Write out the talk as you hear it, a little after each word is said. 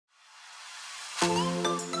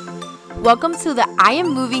Welcome to the I Am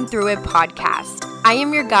Moving Through It podcast. I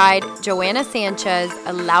am your guide, Joanna Sanchez,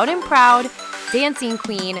 a loud and proud dancing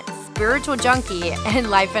queen, spiritual junkie,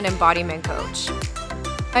 and life and embodiment coach.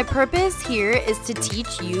 My purpose here is to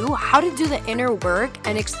teach you how to do the inner work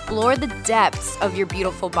and explore the depths of your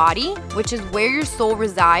beautiful body, which is where your soul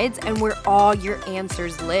resides and where all your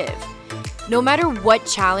answers live. No matter what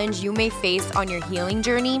challenge you may face on your healing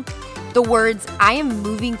journey, the words, I am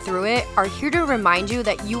moving through it, are here to remind you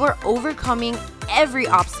that you are overcoming every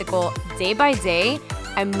obstacle day by day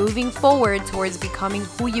and moving forward towards becoming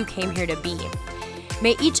who you came here to be.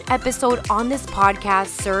 May each episode on this podcast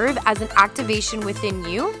serve as an activation within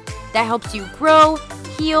you that helps you grow,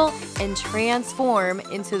 heal, and transform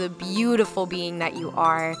into the beautiful being that you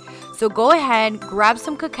are. So go ahead, grab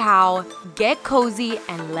some cacao, get cozy,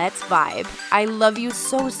 and let's vibe. I love you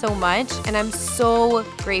so, so much, and I'm so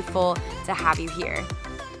grateful to have you here.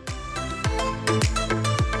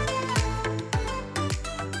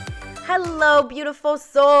 Hello, beautiful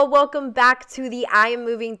soul. Welcome back to the I Am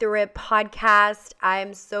Moving Through It podcast.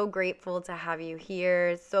 I'm so grateful to have you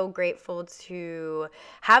here. So grateful to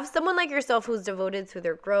have someone like yourself who's devoted to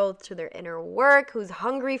their growth, to their inner work, who's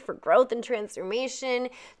hungry for growth and transformation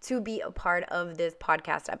to be a part of this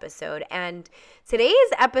podcast episode. And today's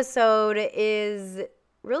episode is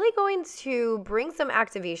really going to bring some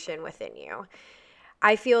activation within you.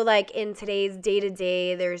 I feel like in today's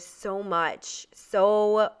day-to-day, there's so much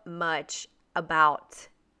about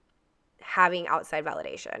having outside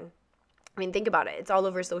validation. I mean, think about it. It's all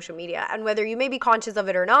over social media. And whether you may be conscious of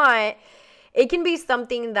it or not, it can be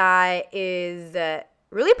something that is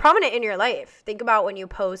really prominent in your life. Think about when you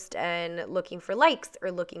post and looking for likes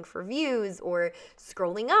or looking for views or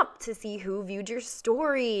scrolling up to see who viewed your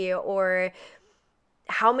story or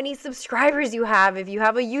how many subscribers you have if you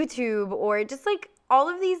have a YouTube, or just like all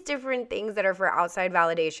of these different things that are for outside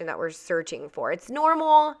validation that we're searching for. It's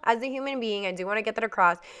normal as a human being, I do want to get that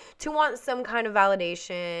across, to want some kind of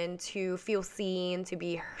validation, to feel seen,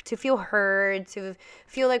 to feel heard, to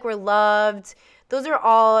feel like we're loved. Those are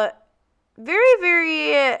all very,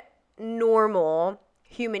 very normal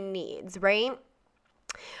human needs, right?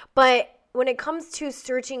 But when it comes to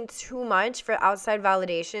searching too much for outside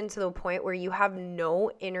validation to the point where you have no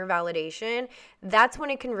inner validation, that's when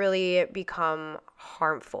it can really become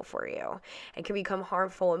harmful for you. It can become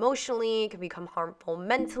harmful emotionally, it can become harmful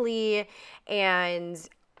mentally, and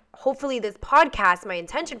hopefully this podcast, my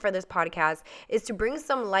intention for this podcast is to bring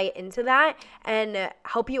some light into that and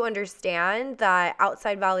help you understand that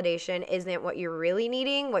outside validation isn't what you're really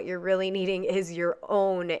needing. What you're really needing is your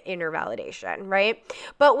own inner validation, right?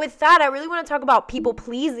 But with that, I really want to talk about people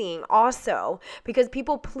pleasing also, because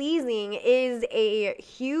people pleasing is a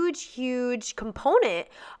huge component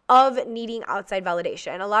of needing outside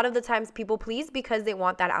validation. A lot of the times people please because they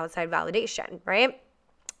want that outside validation, right?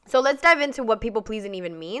 So let's dive into what people pleasing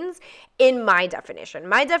even means in my definition.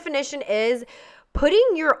 My definition is putting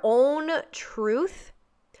your own truth,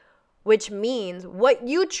 which means what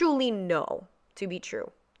you truly know to be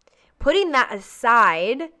true, putting that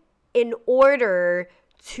aside in order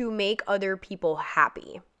to make other people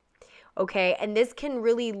happy. Okay, and this can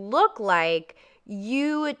really look like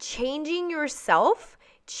you changing yourself,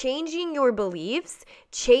 changing your beliefs,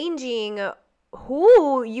 changing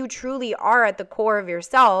who you truly are at the core of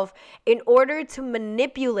yourself in order to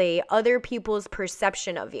manipulate other people's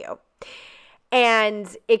perception of you.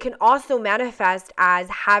 And it can also manifest as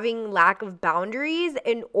having lack of boundaries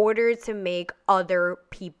in order to make other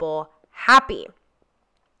people happy.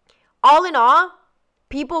 All in all,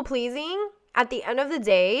 people pleasing, at the end of the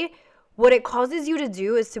day, what it causes you to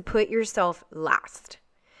do is to put yourself last.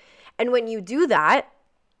 And when you do that,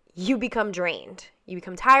 you become drained. You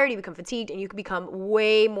become tired, you become fatigued, and you can become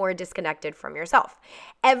way more disconnected from yourself.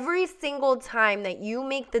 Every single time that you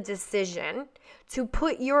make the decision to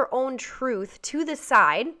put your own truth to the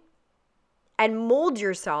side and mold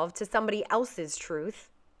yourself to somebody else's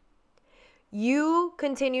truth, you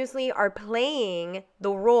continuously are playing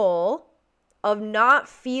the role of not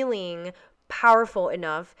feeling powerful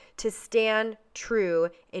enough to stand true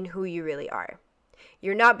in who you really are.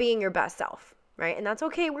 You're not being your best self. Right? And that's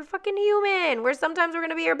okay. We're fucking human. Sometimes we're going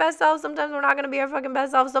to be our best self. Sometimes we're not going to be our fucking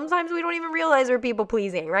best self. Sometimes we don't even realize we're people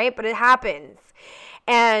pleasing, right? But it happens.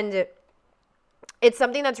 And it's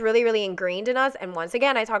something that's really, really ingrained in us. And once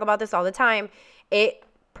again, I talk about this all the time. It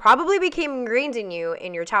probably became ingrained in you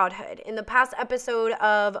in your childhood. In the past episode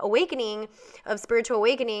of Awakening, of Spiritual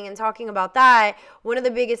Awakening, and talking about that, one of the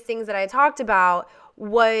biggest things that I talked about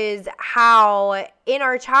was how in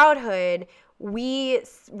our childhood, we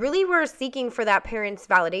really were seeking for that parent's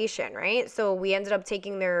validation, right? So we ended up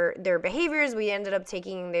taking their behaviors, we ended up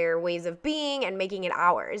taking their ways of being and making it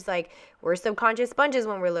ours. Like, we're subconscious sponges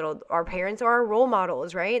when we're little. Our parents are our role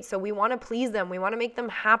models, right? So we want to please them. We want to make them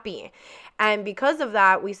happy. And because of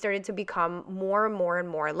that, we started to become more and more and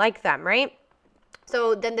more like them, right?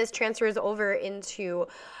 So then this transfers over into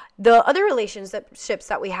the other relationships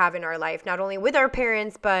that we have in our life, not only with our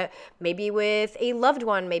parents, but maybe with a loved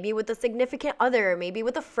one, maybe with a significant other, maybe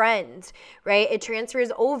with a friend, right? It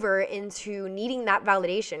transfers over into needing that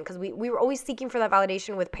validation, because we were always seeking for that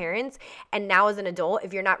validation with parents. And now as an adult,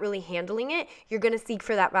 if you're not really handling it, you're going to seek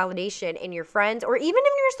for that validation in your friends or even in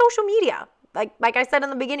your social media. Like I said in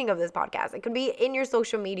the beginning of this podcast, it could be in your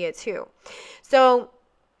social media too. So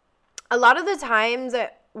a lot of the times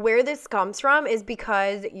where this comes from is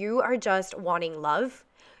because you are just wanting love.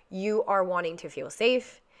 You are wanting to feel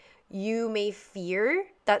safe. You may fear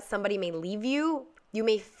that somebody may leave you. You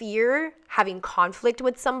may fear having conflict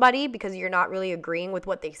with somebody because you're not really agreeing with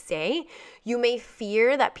what they say. You may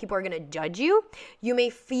fear that people are going to judge you. You may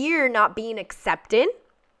fear not being accepted.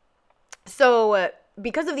 So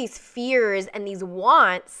because of these fears and these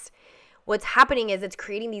wants, what's happening is it's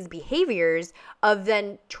creating these behaviors of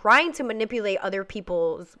then trying to manipulate other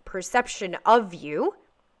people's perception of you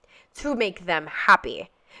to make them happy.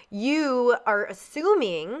 You are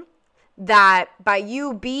assuming that by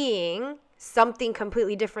you being something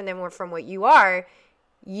completely different than from what you are,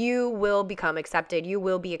 you will become accepted. You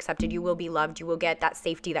will be accepted. You will be loved. You will get that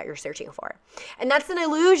safety that you're searching for. And that's an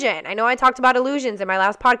illusion. I know I talked about illusions in my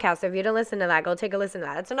last podcast. So if you didn't listen to that, go take a listen to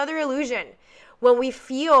that. It's another illusion. When we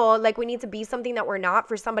feel like we need to be something that we're not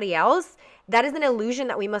for somebody else, that is an illusion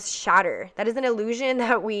that we must shatter. That is an illusion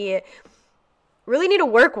that we really need to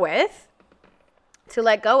work with to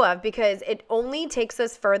let go of, because it only takes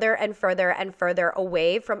us further and further and further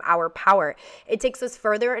away from our power. It takes us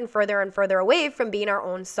further and further and further away from being our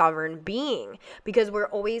own sovereign being, because we're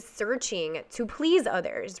always searching to please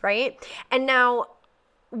others, right? And now,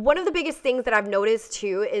 one of the biggest things that I've noticed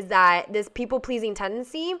too is that this people-pleasing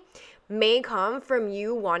tendency may come from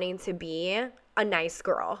you wanting to be a nice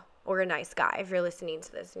girl or a nice guy, if you're listening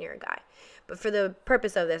to this and you're a guy. But for the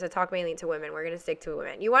purpose of this, I talk mainly to women. We're going to stick to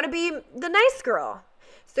women. You want to be the nice girl.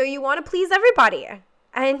 So you want to please everybody.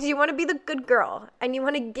 And you want to be the good girl. And you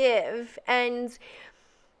want to give. And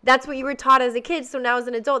that's what you were taught as a kid. So now as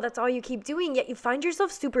an adult, that's all you keep doing. Yet you find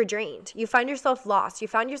yourself super drained. You find yourself lost. You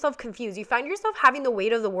find yourself confused. You find yourself having the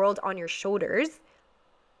weight of the world on your shoulders.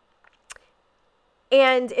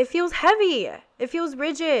 And it feels heavy. It feels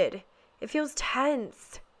rigid. It feels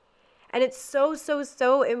tense. And it's so, so,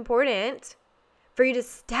 so important for you to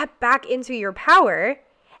step back into your power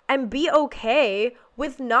and be okay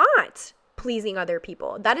with not pleasing other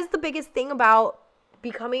people. That is the biggest thing about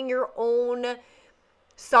becoming your own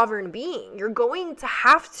sovereign being. You're going to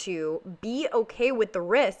have to be okay with the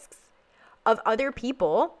risks of other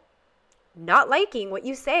people not liking what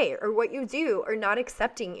you say or what you do or not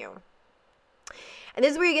accepting you. And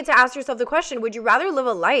this is where you get to ask yourself the question, would you rather live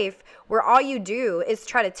a life where all you do is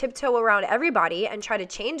try to tiptoe around everybody and try to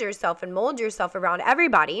change yourself and mold yourself around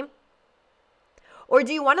everybody? Or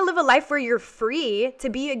do you want to live a life where you're free to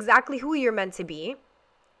be exactly who you're meant to be?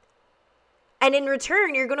 And in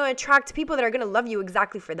return, you're going to attract people that are going to love you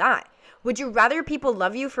exactly for that. Would you rather people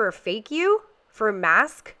love you for a fake you, for a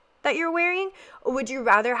mask that you're wearing? Or would you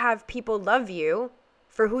rather have people love you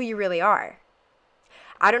for who you really are?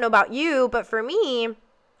 I don't know about you, but for me,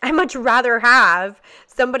 I much rather have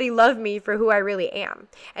somebody love me for who I really am.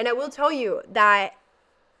 And I will tell you that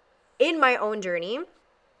in my own journey,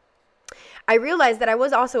 I realized that I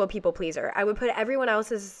was also a people pleaser. I would put everyone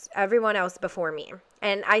else before me.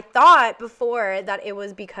 And I thought before that it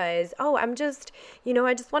was because, I'm just,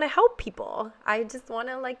 I just want to help people. I just want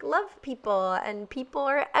to love people, and people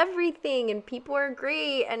are everything, and people are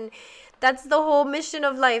great. And that's the whole mission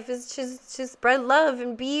of life, is just to spread love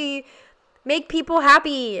and make people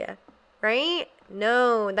happy, right?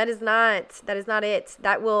 No, that is not it.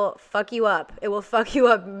 That will fuck you up. It will fuck you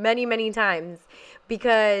up many, many times,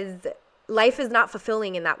 because life is not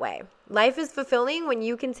fulfilling in that way. Life is fulfilling when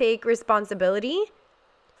you can take responsibility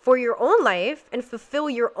for your own life and fulfill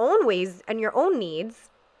your own ways and your own needs,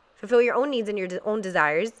 fulfill your own needs and your own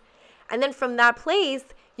desires. And then from that place,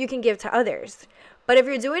 you can give to others. But if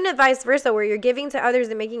you're doing it vice versa, where you're giving to others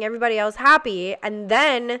and making everybody else happy, and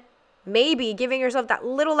then maybe giving yourself that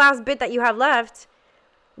little last bit that you have left,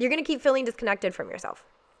 you're going to keep feeling disconnected from yourself.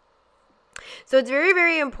 So it's very,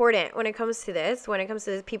 very important when it comes to this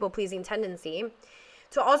people-pleasing tendency,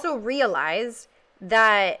 to also realize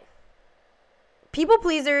that people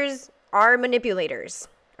pleasers are manipulators,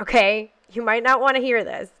 Okay? You might not want to hear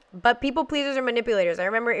this, but people pleasers are manipulators. I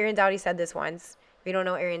remember Aaron Doughty said this once. If you don't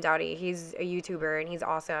know Aaron Doughty, he's a YouTuber and he's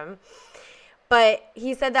awesome. But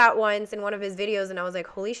he said that once in one of his videos, and I was like,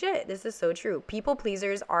 holy shit, this is so true. People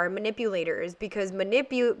pleasers are manipulators because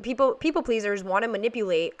people pleasers want to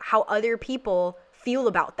manipulate how other people feel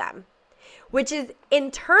about them, which is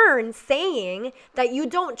in turn saying that you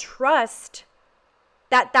don't trust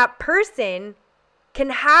that that person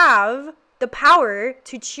can have the power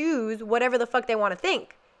to choose whatever the fuck they want to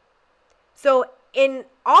think. So in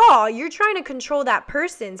all, you're trying to control that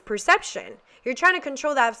person's perception. You're trying to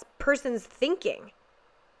control that person's thinking,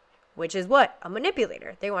 which is what? A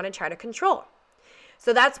manipulator. They want to try to control.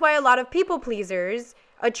 So that's why a lot of people pleasers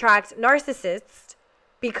attract narcissists,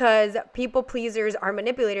 because people pleasers are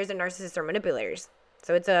manipulators and narcissists are manipulators.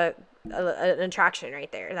 So it's an attraction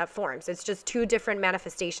right there that forms. It's just two different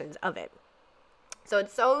manifestations of it. So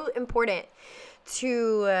it's so important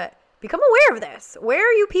to become aware of this. Where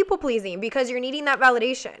are you people pleasing? Because you're needing that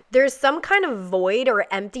validation. There's some kind of void or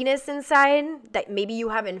emptiness inside that maybe you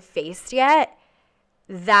haven't faced yet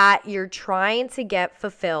that you're trying to get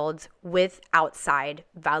fulfilled with outside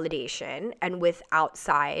validation and with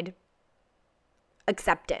outside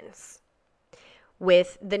acceptance,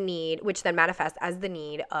 with the need, which then manifests as the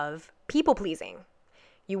need of people pleasing.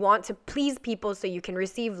 You want to please people so you can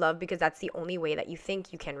receive love because that's the only way that you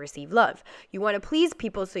think you can receive love. You want to please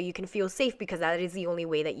people so you can feel safe because that is the only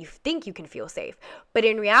way that you think you can feel safe. But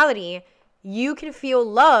in reality, you can feel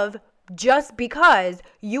love just because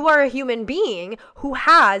you are a human being who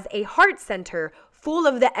has a heart center full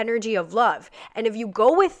of the energy of love. And if you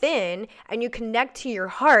go within and you connect to your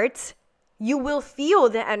heart, you will feel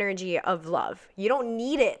the energy of love. You don't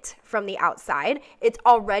need it from the outside. It's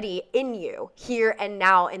already in you, here and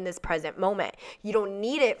now in this present moment. You don't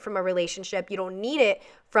need it from a relationship. You don't need it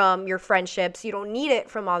from your friendships. You don't need it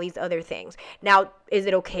from all these other things. Now, is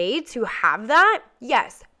it okay to have that?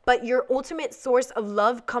 Yes, but your ultimate source of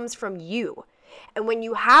love comes from you. And when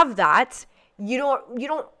you have that, you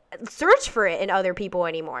don't search for it in other people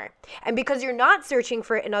anymore. And because you're not searching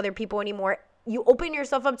for it in other people anymore, you open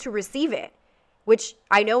yourself up to receive it, which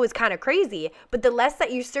I know is kind of crazy. But the less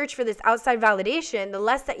that you search for this outside validation, the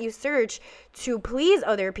less that you search to please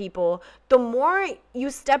other people, the more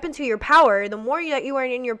you step into your power, the more that you are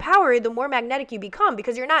in your power, the more magnetic you become,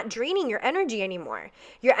 because you're not draining your energy anymore.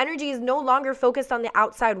 Your energy is no longer focused on the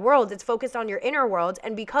outside world. It's focused on your inner world.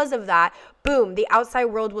 And because of that, boom, the outside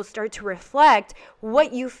world will start to reflect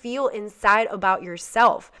what you feel inside about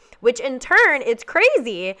yourself, which in turn, it's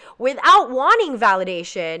crazy. Without wanting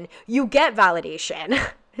validation, you get validation.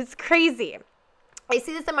 It's crazy. I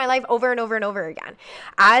see this in my life over and over and over again.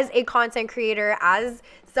 As a content creator, as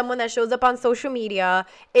someone that shows up on social media,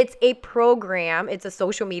 it's a program. It's a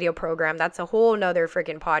social media program. That's a whole nother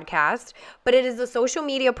freaking podcast. But it is a social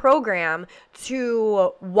media program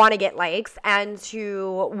to want to get likes and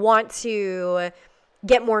to want to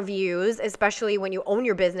get more views, especially when you own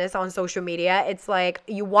your business on social media. It's like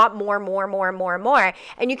you want more.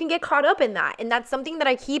 And you can get caught up in that. And that's something that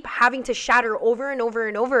I keep having to shatter over and over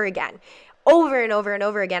and over again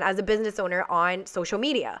as a business owner on social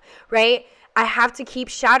media, right? I have to keep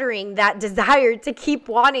shattering that desire to keep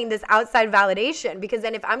wanting this outside validation, because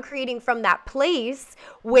then if I'm creating from that place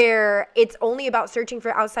where it's only about searching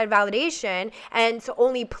for outside validation and to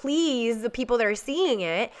only please the people that are seeing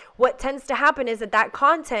it, what tends to happen is that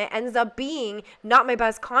content ends up being not my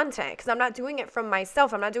best content, because I'm not doing it from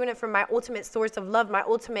myself. I'm not doing it from my ultimate source of love, my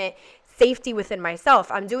ultimate safety within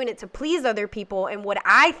myself. I'm doing it to please other people and what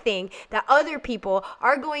I think that other people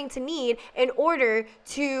are going to need in order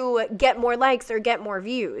to get more likes or get more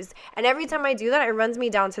views. And every time I do that, it runs me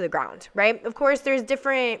down to the ground, right? Of course, there's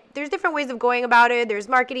different ways of going about it. There's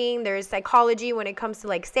marketing, there's psychology when it comes to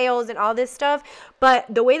like sales and all this stuff. But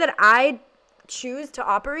the way that I choose to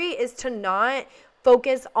operate is to not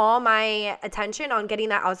focus all my attention on getting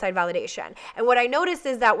that outside validation. And what I noticed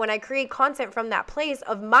is that when I create content from that place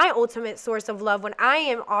of my ultimate source of love, when I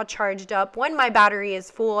am all charged up, when my battery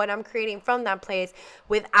is full and I'm creating from that place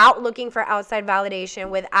without looking for outside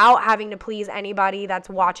validation, without having to please anybody that's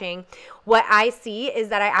watching, what I see is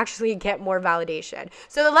that I actually get more validation.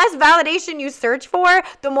 So the less validation you search for,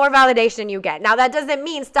 the more validation you get. Now that doesn't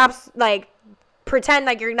mean pretend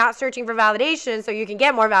like you're not searching for validation so you can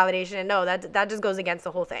get more validation. No, that just goes against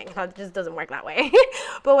the whole thing. That just doesn't work that way.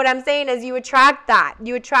 But what I'm saying is you attract that.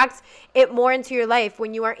 You attract it more into your life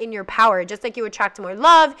when you are in your power. Just like you attract more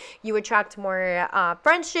love, you attract more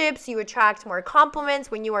friendships, you attract more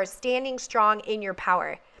compliments when you are standing strong in your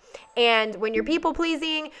power. And when you're people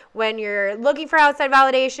pleasing, when you're looking for outside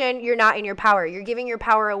validation, you're not in your power. You're giving your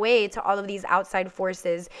power away to all of these outside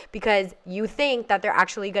forces because you think that they're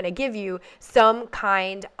actually going to give you some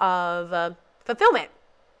kind of fulfillment.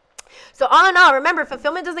 So all in all, remember,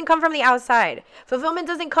 fulfillment doesn't come from the outside. Fulfillment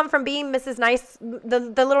doesn't come from being Mrs. Nice, the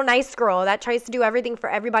little nice girl that tries to do everything for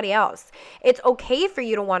everybody else. It's okay for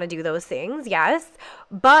you to want to do those things, yes,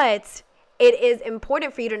 but it is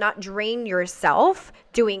important for you to not drain yourself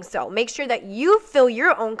doing so. Make sure that you fill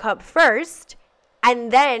your own cup first and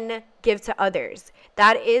then give to others.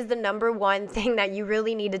 That is the number one thing that you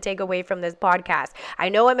really need to take away from this podcast. I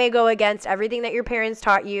know it may go against everything that your parents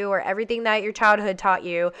taught you or everything that your childhood taught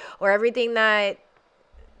you or everything that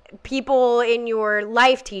people in your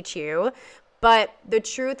life teach you. But the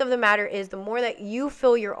truth of the matter is the more that you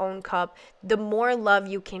fill your own cup, the more love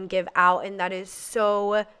you can give out. And that is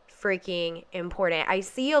so freaking important. I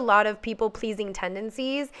see a lot of people pleasing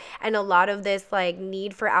tendencies and a lot of this like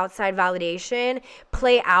need for outside validation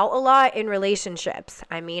play out a lot in relationships.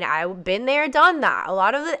 I mean, I've been there, done that. A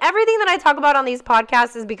lot of everything that I talk about on these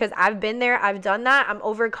podcasts is because I've been there, I've done that, I'm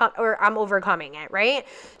overcoming it, right?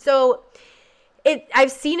 So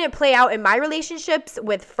I've seen it play out in my relationships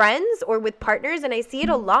with friends or with partners, and I see it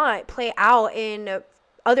a lot play out in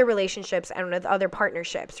other relationships and with other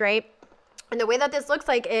partnerships, right? And the way that this looks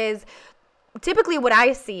like is typically what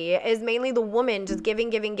I see is mainly the woman just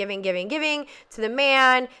giving to the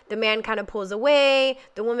man. The man kind of pulls away.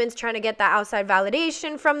 The woman's trying to get that outside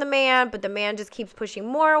validation from the man, but the man just keeps pushing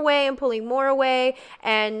more away and pulling more away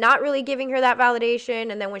and not really giving her that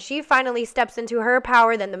validation. And then when she finally steps into her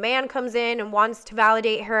power, then the man comes in and wants to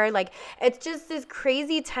validate her. Like, it's just this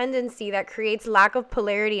crazy tendency that creates lack of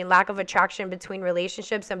polarity and lack of attraction between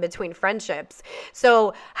relationships and between friendships.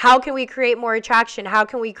 So how can we create more attraction? How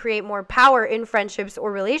can we create more power in friendships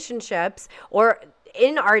or relationships or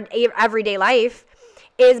in our everyday life?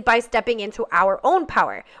 Is by stepping into our own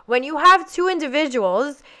power. When you have two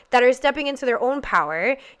individuals that are stepping into their own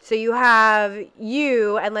power, so you have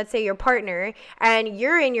you and let's say your partner, and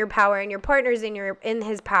you're in your power and your partner's in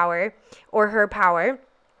his power or her power,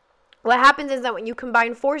 what happens is that when you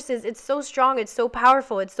combine forces, it's so strong, it's so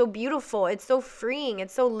powerful, it's so beautiful, it's so freeing,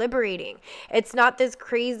 it's so liberating. It's not this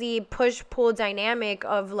crazy push-pull dynamic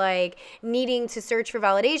of like needing to search for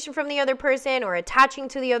validation from the other person or attaching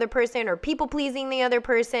to the other person or people-pleasing the other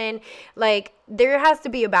person. Like, there has to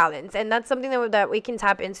be a balance, and that's something that we can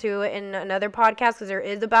tap into in another podcast because there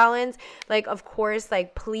is a balance. Like, of course,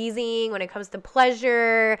 like pleasing when it comes to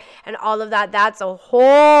pleasure and all of that, that's a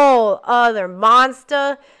whole other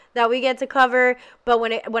monster that we get to cover. But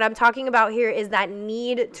what I'm talking about here is that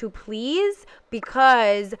need to please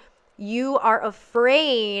because you are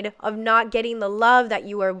afraid of not getting the love that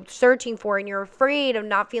you are searching for, and you're afraid of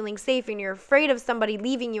not feeling safe, and you're afraid of somebody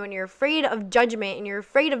leaving you, and you're afraid of judgment, and you're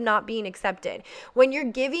afraid of not being accepted. When you're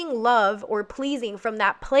giving love or pleasing from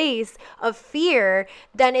that place of fear,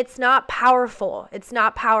 then it's not powerful. It's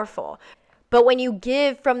not powerful. But when you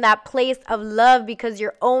give from that place of love because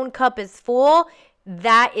your own cup is full,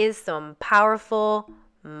 that is some powerful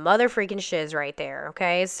mother freaking shiz right there,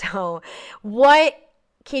 okay? So what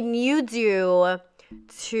can you do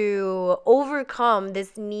to overcome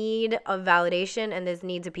this need of validation and this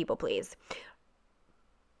need to people please?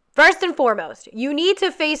 First and foremost, you need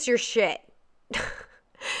to face your shit.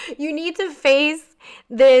 You need to face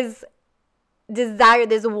this desire,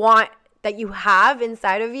 this want that you have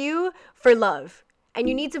inside of you for love. And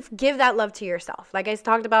you need to give that love to yourself, like I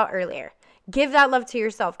talked about earlier. Give that love to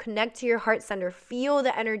yourself. Connect to your heart center. Feel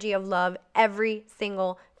the energy of love every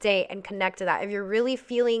single day and connect to that. If you're really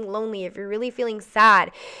feeling lonely, if you're really feeling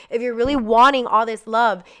sad, if you're really wanting all this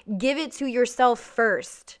love, give it to yourself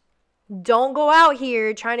first. Don't go out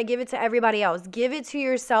here trying to give it to everybody else. Give it to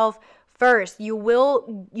yourself first. You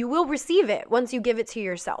will receive it once you give it to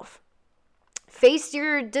yourself. Face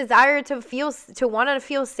your desire to want to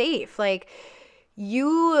feel safe. Like,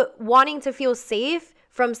 you wanting to feel safe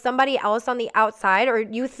from somebody else on the outside, or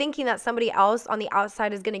you thinking that somebody else on the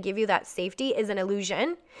outside is going to give you that safety, is an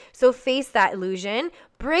illusion. So face that illusion,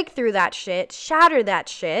 break through that shit, shatter that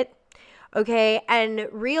shit, okay? And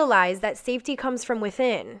realize that safety comes from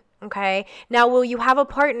within, okay? Now, will you have a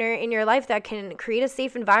partner in your life that can create a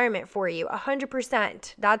safe environment for you?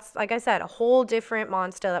 100%. That's, like I said, a whole different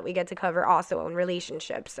monster that we get to cover also in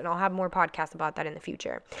relationships, and I'll have more podcasts about that in the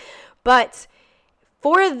future. But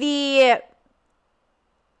for the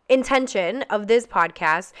intention of this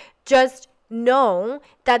podcast, just know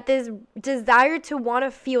that this desire to want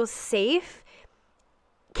to feel safe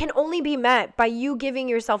can only be met by you giving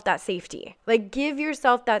yourself that safety. Like, give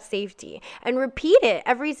yourself that safety and repeat it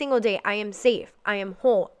every single day. I am safe. I am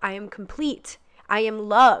whole. I am complete. I am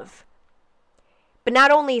love. But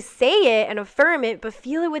not only say it and affirm it, but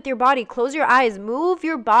feel it with your body. Close your eyes. Move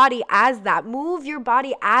your body as that. Move your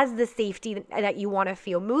body as the safety that you want to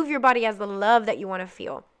feel. Move your body as the love that you want to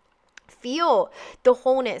feel. Feel the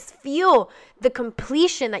wholeness. Feel the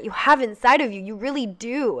completion that you have inside of you. You really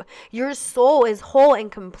do. Your soul is whole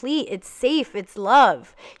and complete. It's safe. It's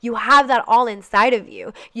love. You have that all inside of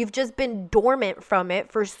you. You've just been dormant from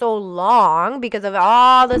it for so long because of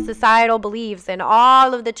all the societal beliefs and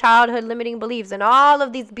all of the childhood limiting beliefs and all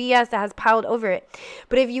of these BS that has piled over it.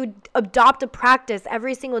 But if you adopt a practice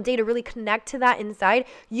every single day to really connect to that inside,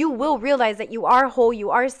 you will realize that you are whole,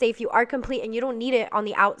 you are safe, you are complete, and you don't need it on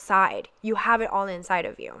the outside. You have it all inside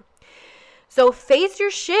of you. So face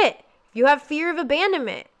your shit. If you have fear of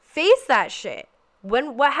abandonment, face that shit.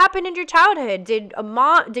 What happened in your childhood? Did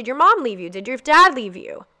your mom leave you? Did your dad leave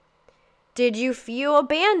you? Did you feel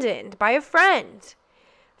abandoned by a friend?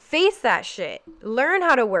 Face that shit. Learn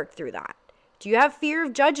how to work through that. Do you have fear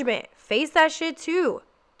of judgment? Face that shit too.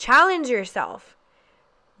 Challenge yourself.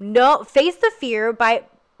 No, face the fear by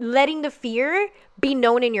letting the fear be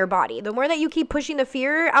known in your body. The more that you keep pushing the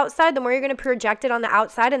fear outside, the more you're going to project it on the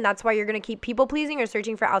outside, and that's why you're going to keep people pleasing or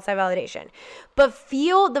searching for outside validation. But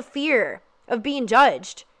feel the fear of being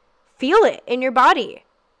judged. Feel it in your body.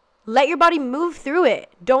 Let your body move through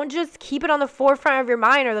it. Don't just keep it on the forefront of your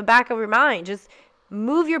mind or the back of your mind. Just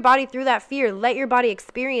move your body through that fear. Let your body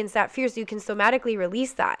experience that fear so you can somatically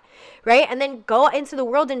release that, right? And then go into the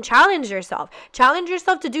world and challenge yourself. Challenge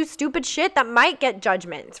yourself to do stupid shit that might get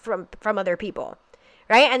judgments from other people,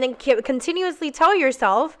 right? And then continuously tell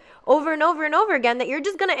yourself over and over and over again that you're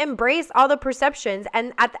just going to embrace all the perceptions.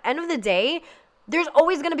 And at the end of the day, there's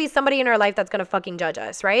always going to be somebody in our life that's going to fucking judge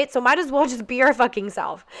us, right? So might as well just be our fucking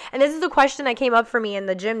self. And this is a question that came up for me in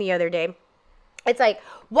the gym the other day. It's like,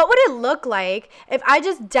 what would it look like if I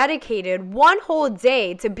just dedicated one whole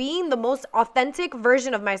day to being the most authentic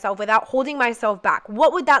version of myself without holding myself back?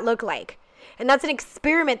 What would that look like? And that's an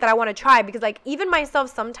experiment that I want to try, because like even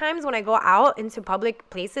myself, sometimes when I go out into public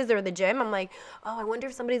places or the gym, I'm like, oh, I wonder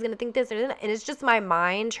if somebody's going to think this or that. And it's just my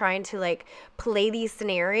mind trying to like play these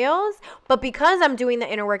scenarios. But because I'm doing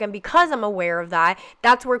the inner work and because I'm aware of that,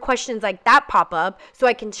 that's where questions like that pop up. So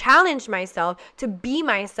I can challenge myself to be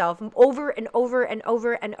myself over and over and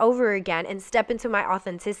over and over again and step into my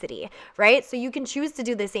authenticity, right? So you can choose to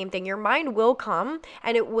do the same thing. Your mind will come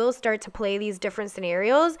and it will start to play these different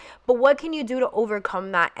scenarios. But what can you do to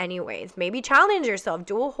overcome that anyways? Maybe challenge yourself.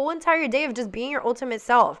 Do a whole entire day of just being your ultimate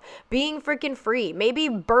self, being freaking free, maybe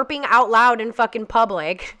burping out loud in fucking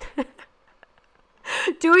public,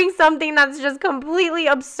 doing something that's just completely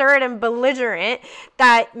absurd and belligerent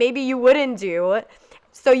that maybe you wouldn't do,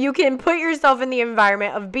 so you can put yourself in the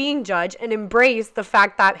environment of being judged and embrace the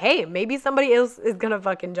fact that, hey, maybe somebody else is gonna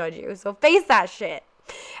fucking judge you. So face that shit.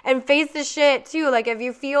 And face the shit too. Like if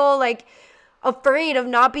you feel like afraid of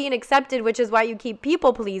not being accepted, which is why you keep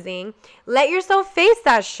people pleasing, let yourself face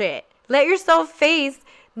that shit. Let yourself face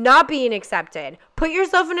not being accepted. Put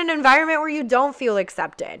yourself in an environment where you don't feel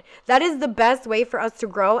accepted. That is the best way for us to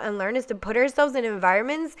grow and learn, is to put ourselves in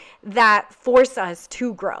environments that force us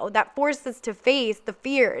to grow, that force us to face the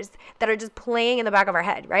fears that are just playing in the back of our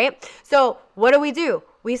head, right? So what do?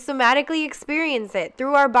 We somatically experience it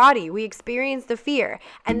through our body. We experience the fear.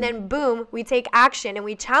 And then boom, we take action and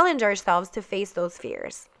we challenge ourselves to face those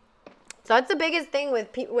fears. So that's the biggest thing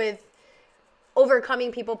with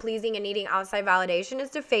overcoming people pleasing and needing outside validation, is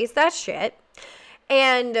to face that shit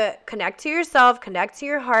and connect to yourself, connect to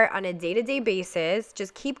your heart on a day-to-day basis.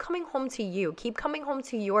 Just keep coming home to you. Keep coming home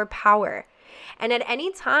to your power. And at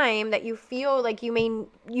any time that you feel like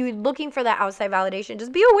you're looking for that outside validation,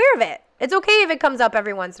 just be aware of it. It's okay if it comes up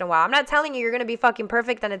every once in a while. I'm not telling you you're going to be fucking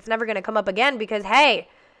perfect and it's never going to come up again, because, hey,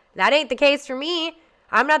 that ain't the case for me.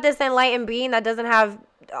 I'm not this enlightened being that doesn't have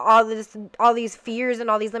all these fears and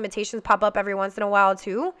all these limitations pop up every once in a while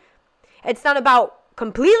too. It's not about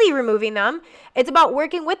completely removing them. It's about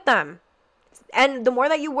working with them. And the more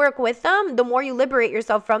that you work with them, the more you liberate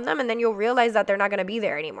yourself from them, and then you'll realize that they're not going to be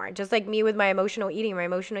there anymore. Just like me with my emotional eating. My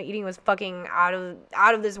emotional eating was fucking out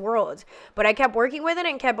of this world. But I kept working with it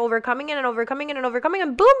and kept overcoming it and overcoming it and overcoming,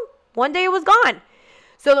 and boom, one day it was gone.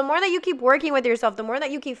 So the more that you keep working with yourself, the more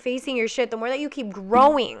that you keep facing your shit, the more that you keep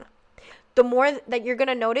growing, the more that you're going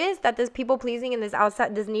to notice that this people pleasing and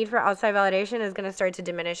this need for outside validation is going to start to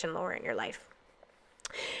diminish and lower in your life.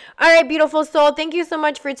 All right, beautiful soul. Thank you so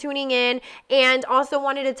much for tuning in. And also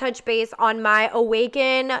wanted to touch base on my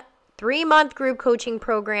Awaken 3-month group coaching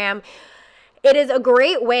program. It is a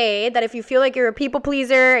great way that if you feel like you're a people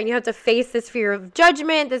pleaser and you have to face this fear of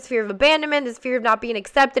judgment, this fear of abandonment, this fear of not being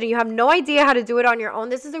accepted, and you have no idea how to do it on your own,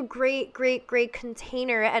 this is a great, great, great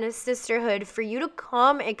container and a sisterhood for you to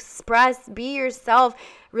come express, be yourself,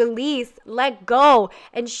 release, let go,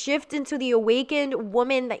 and shift into the awakened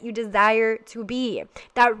woman that you desire to be.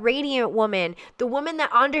 That radiant woman, the woman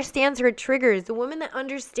that understands her triggers, the woman that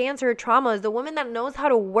understands her traumas, the woman that knows how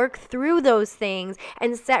to work through those things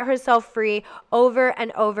and set herself free over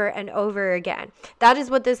and over and over again. That is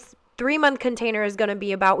what this 3-month container is going to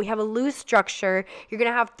be about. We have a loose structure. You're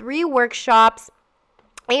going to have 3 workshops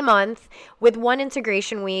a month with 1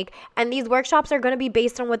 integration week, and these workshops are going to be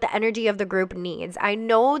based on what the energy of the group needs. I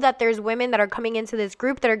know that there's women that are coming into this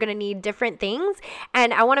group that are going to need different things,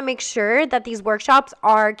 and I want to make sure that these workshops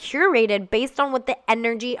are curated based on what the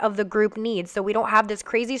energy of the group needs. So we don't have this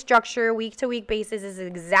crazy structure week to week basis. This is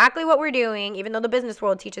exactly what we're doing, even though the business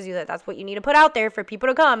world teaches you that that's what you need to put out there for people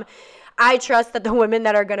to come. I trust that the women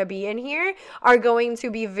that are going to be in here are going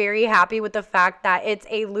to be very happy with the fact that it's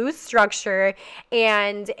a loose structure,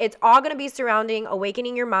 and it's all going to be surrounding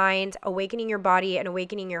awakening your mind, awakening your body, and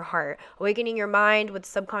awakening your heart. Awakening your mind with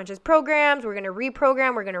subconscious programs. We're going to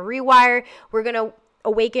reprogram. We're going to rewire. We're going to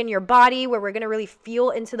awaken your body, where we're going to really feel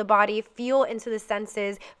into the body, feel into the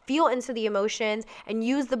senses, feel into the emotions, and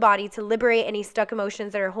use the body to liberate any stuck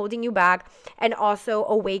emotions that are holding you back, and also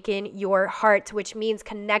awaken your heart, which means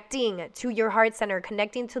connecting to your heart center,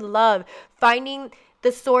 connecting to love, finding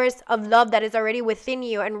the source of love that is already within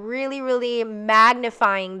you, and really, really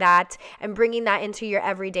magnifying that and bringing that into your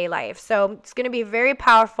everyday life. So it's going to be very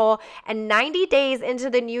powerful, and 90 days into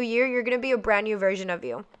the new year, you're going to be a brand new version of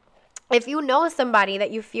you. If you know somebody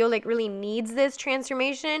that you feel like really needs this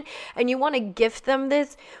transformation and you want to gift them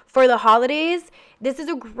this for the holidays, this is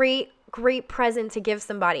a great present to give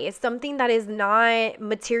somebody. It's something that is not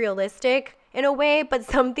materialistic in a way, but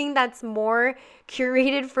something that's more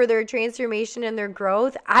curated for their transformation and their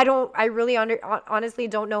growth. I really honestly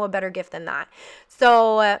don't know a better gift than that.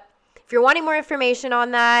 So if you're wanting more information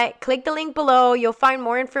on that, click the link below. You'll find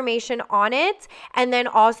more information on it. And then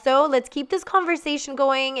also, let's keep this conversation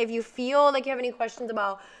going. If you feel like you have any questions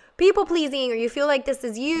about people pleasing, or you feel like this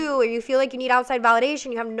is you, or you feel like you need outside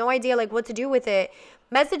validation, you have no idea like what to do with it,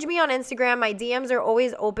 message me on Instagram. My DMs are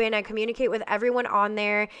always open. I communicate with everyone on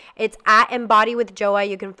there. It's at Embody with Joa.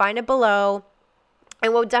 You can find it below.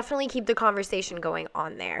 And we'll definitely keep the conversation going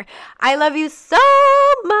on there. I love you so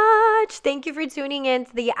much. Thank you for tuning in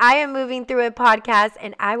to the I Am Moving Through It podcast,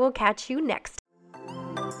 and I will catch you next time.